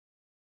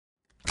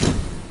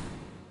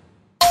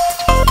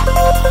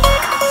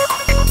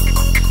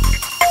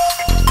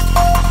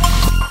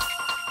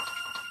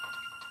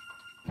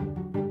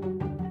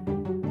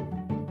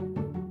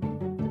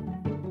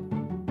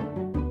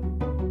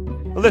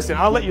Well, listen,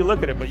 I'll let you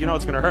look at it, but you know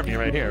it's going to hurt me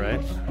right here,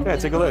 right? Yeah,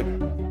 take a look.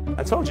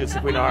 I told you it's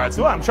the Queen of Hearts.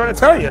 Well, I'm trying to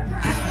tell you.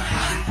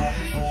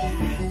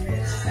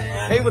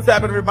 Hey, what's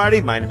happening, everybody?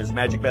 My name is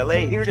Magick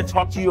Balay, here to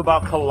talk to you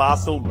about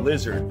Colossal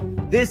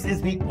Blizzard. This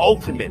is the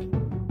ultimate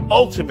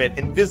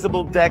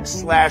invisible deck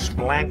slash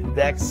blank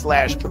deck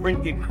slash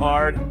printed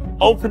card,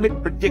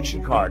 ultimate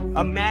prediction card.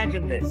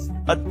 Imagine this.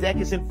 A deck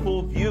is in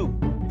full view.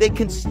 They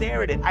can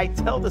stare at it. I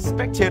tell the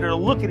spectator to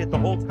look at it the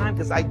whole time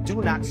because I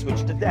do not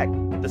switch the deck.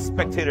 The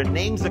spectator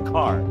names a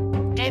card,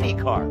 any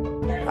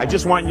card. I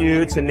just want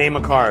you to name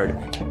a card.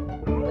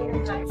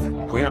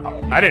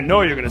 I didn't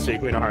know you were going to say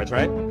Queen of Hearts,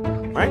 right?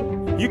 Right?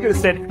 You could have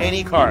said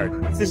any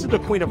card. This is the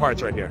Queen of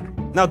Hearts right here.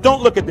 Now,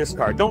 don't look at this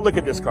card. Don't look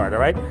at this card, all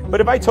right?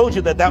 But if I told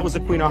you that that was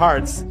the Queen of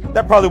Hearts,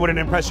 that probably wouldn't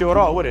impress you at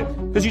all, would it?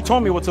 Because you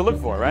told me what to look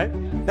for, right?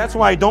 That's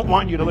why I don't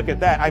want you to look at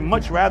that. I'd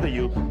much rather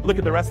you look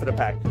at the rest of the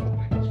pack.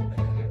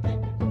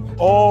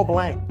 All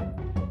blank,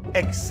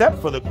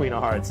 except for the Queen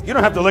of Hearts. You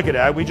don't have to look at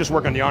it. We just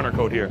work on the honor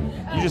code here.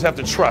 You just have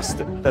to trust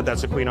that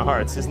that's the Queen of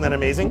Hearts. Isn't that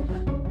amazing?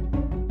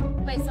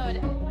 Wait, so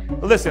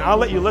Well, listen, I'll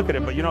let you look at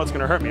it, but you know it's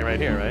going to hurt me right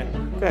here, right?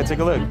 Okay, take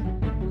a look.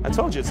 I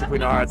told you it's the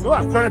Queen of Hearts. Well,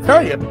 I'm trying to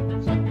tell you.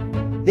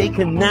 They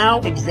can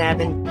now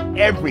examine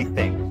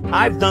everything.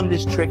 I've done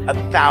this trick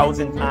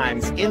 1,000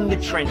 times in the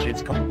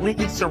trenches,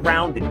 completely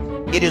surrounded.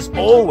 It is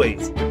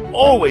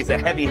always a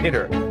heavy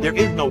hitter. There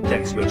is no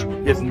deck switch.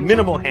 There's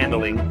minimal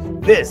handling.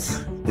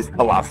 This is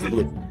Colossal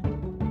Blizzard.